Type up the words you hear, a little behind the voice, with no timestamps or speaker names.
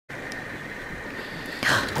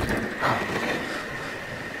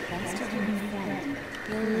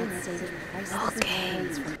Okay.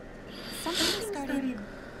 Somebody started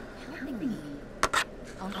helping me.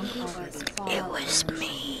 It was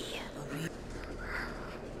me.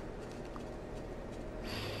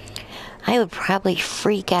 I would probably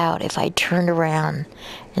freak out if I turned around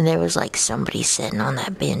and there was like somebody sitting on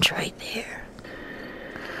that bench right there.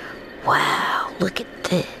 Wow, look at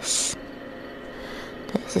this.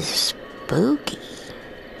 This is spooky.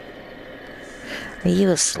 Are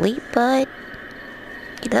you asleep, bud?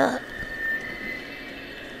 Get up.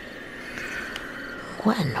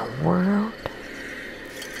 What in the world?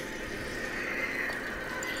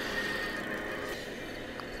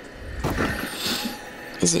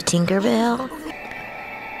 Is it Tinkerbell?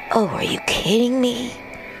 Oh, are you kidding me?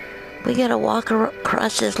 We gotta walk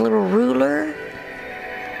across this little ruler?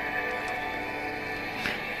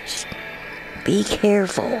 Just be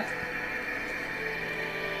careful.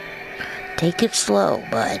 Take it slow,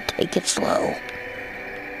 bud. Take it slow.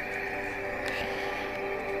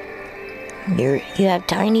 You have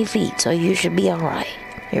tiny feet, so you should be alright.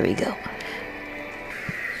 Here we go.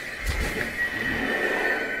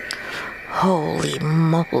 Holy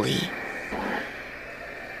moly.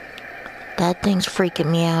 That thing's freaking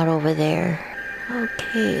me out over there.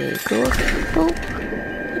 Okay, go. Oh,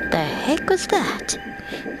 what the heck was that?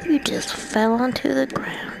 You just fell onto the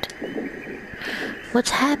ground. What's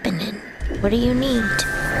happening? What do you need?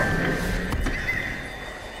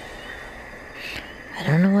 I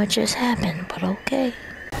don't know what just happened, but okay.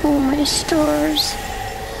 Oh my stars.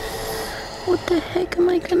 What the heck am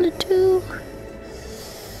I gonna do?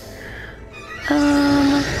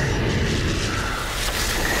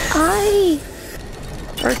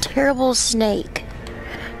 You're a terrible snake.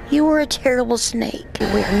 You were a terrible snake.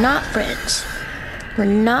 We're not friends. We're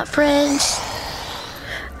not friends.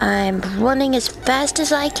 I'm running as fast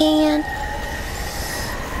as I can.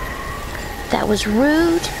 That was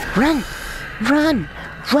rude. Run! Run!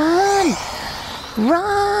 Run!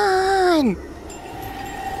 Run!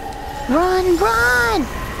 Run! Run!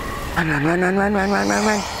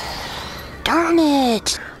 Run! Darn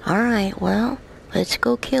it! Alright, well, let's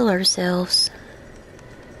go kill ourselves.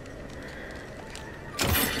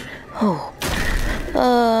 Oh.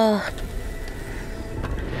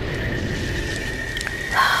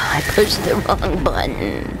 I pushed the wrong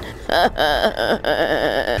button.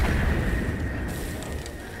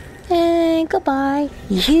 And goodbye.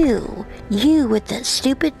 You with that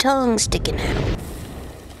stupid tongue sticking out.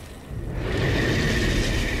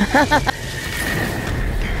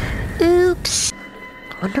 Oops.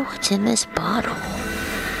 Wonder what's in this bottle.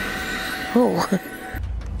 Oh.